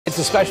It's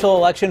a special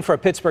election for a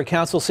Pittsburgh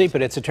council seat,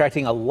 but it's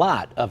attracting a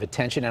lot of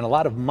attention and a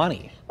lot of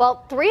money.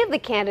 Well, 3 of the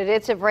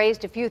candidates have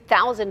raised a few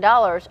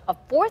 $1,000s. A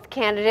 4th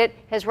candidate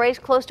has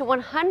raised close to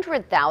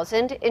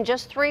 $100,000 in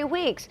just 3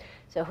 weeks.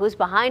 So who's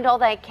behind all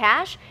that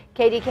cash?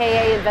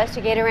 KDKA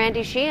investigator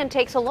Andy Sheehan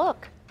takes a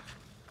look.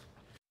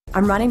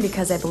 I'm running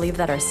because I believe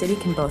that our city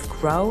can both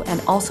grow and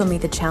also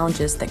meet the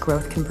challenges that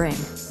growth can bring.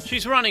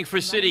 She's running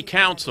for city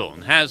council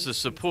and has the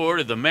support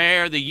of the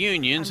mayor, the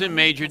unions, and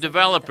major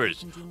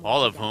developers,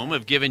 all of whom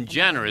have given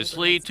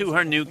generously to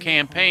her new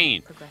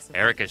campaign.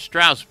 Erica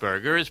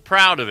Strausberger is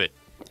proud of it.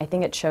 I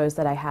think it shows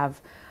that I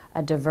have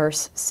a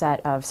diverse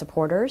set of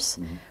supporters,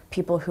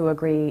 people who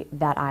agree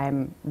that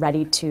I'm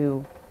ready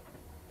to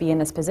be in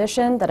this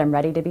position, that I'm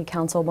ready to be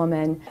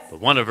councilwoman.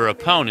 But one of her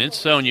opponents,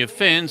 Sonia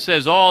Finn,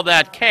 says all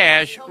that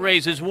cash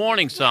raises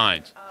warning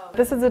signs.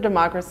 This is a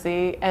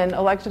democracy, and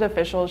elected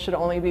officials should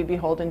only be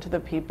beholden to the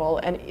people.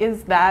 And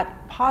is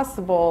that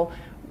possible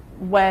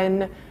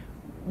when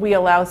we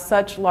allow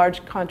such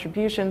large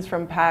contributions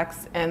from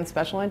PACs and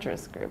special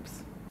interest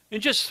groups?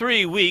 In just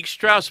 3 weeks,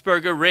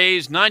 Strausberger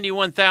raised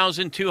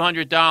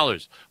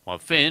 $91,200, while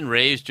Finn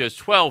raised just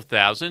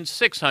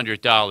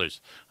 $12,600,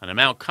 an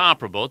amount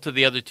comparable to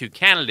the other 2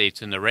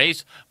 candidates in the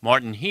race,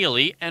 Martin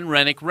Healy and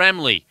Rennick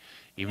Remley.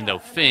 Even though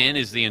Finn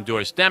is the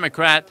endorsed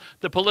Democrat,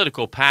 the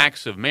political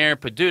PACs of Mayor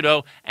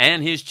Peduto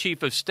and his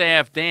chief of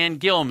staff, Dan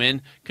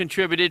Gilman,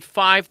 contributed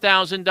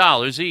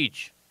 $5,000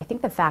 each. I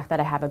think the fact that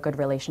I have a good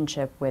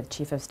relationship with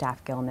Chief of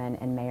Staff Gilman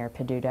and Mayor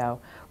Peduto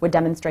would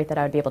demonstrate that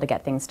I would be able to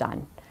get things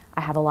done. I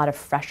have a lot of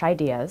fresh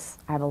ideas.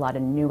 I have a lot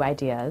of new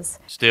ideas.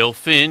 Still,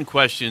 Finn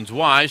questions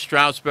why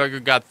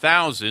Strausberger got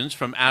thousands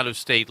from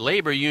out-of-state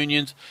labor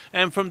unions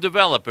and from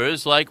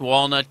developers like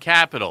Walnut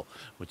Capital,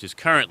 which is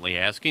currently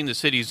asking the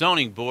city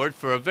zoning board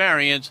for a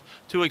variance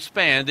to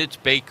expand its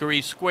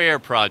Bakery Square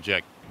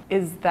project.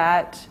 Is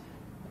that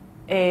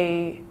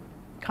a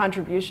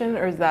contribution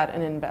or is that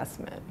an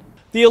investment?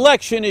 The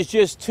election is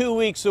just 2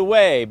 weeks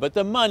away, but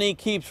the money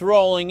keeps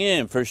rolling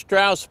in for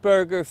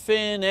Strausberger,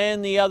 Finn,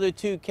 and the other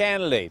 2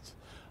 candidates.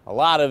 A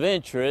lot of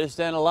interest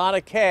and a lot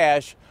of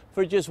cash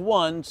for just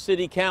one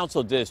city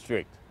council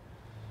district.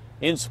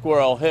 In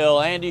Squirrel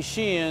Hill, Andy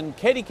Sheehan,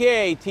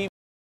 KDKA-TV.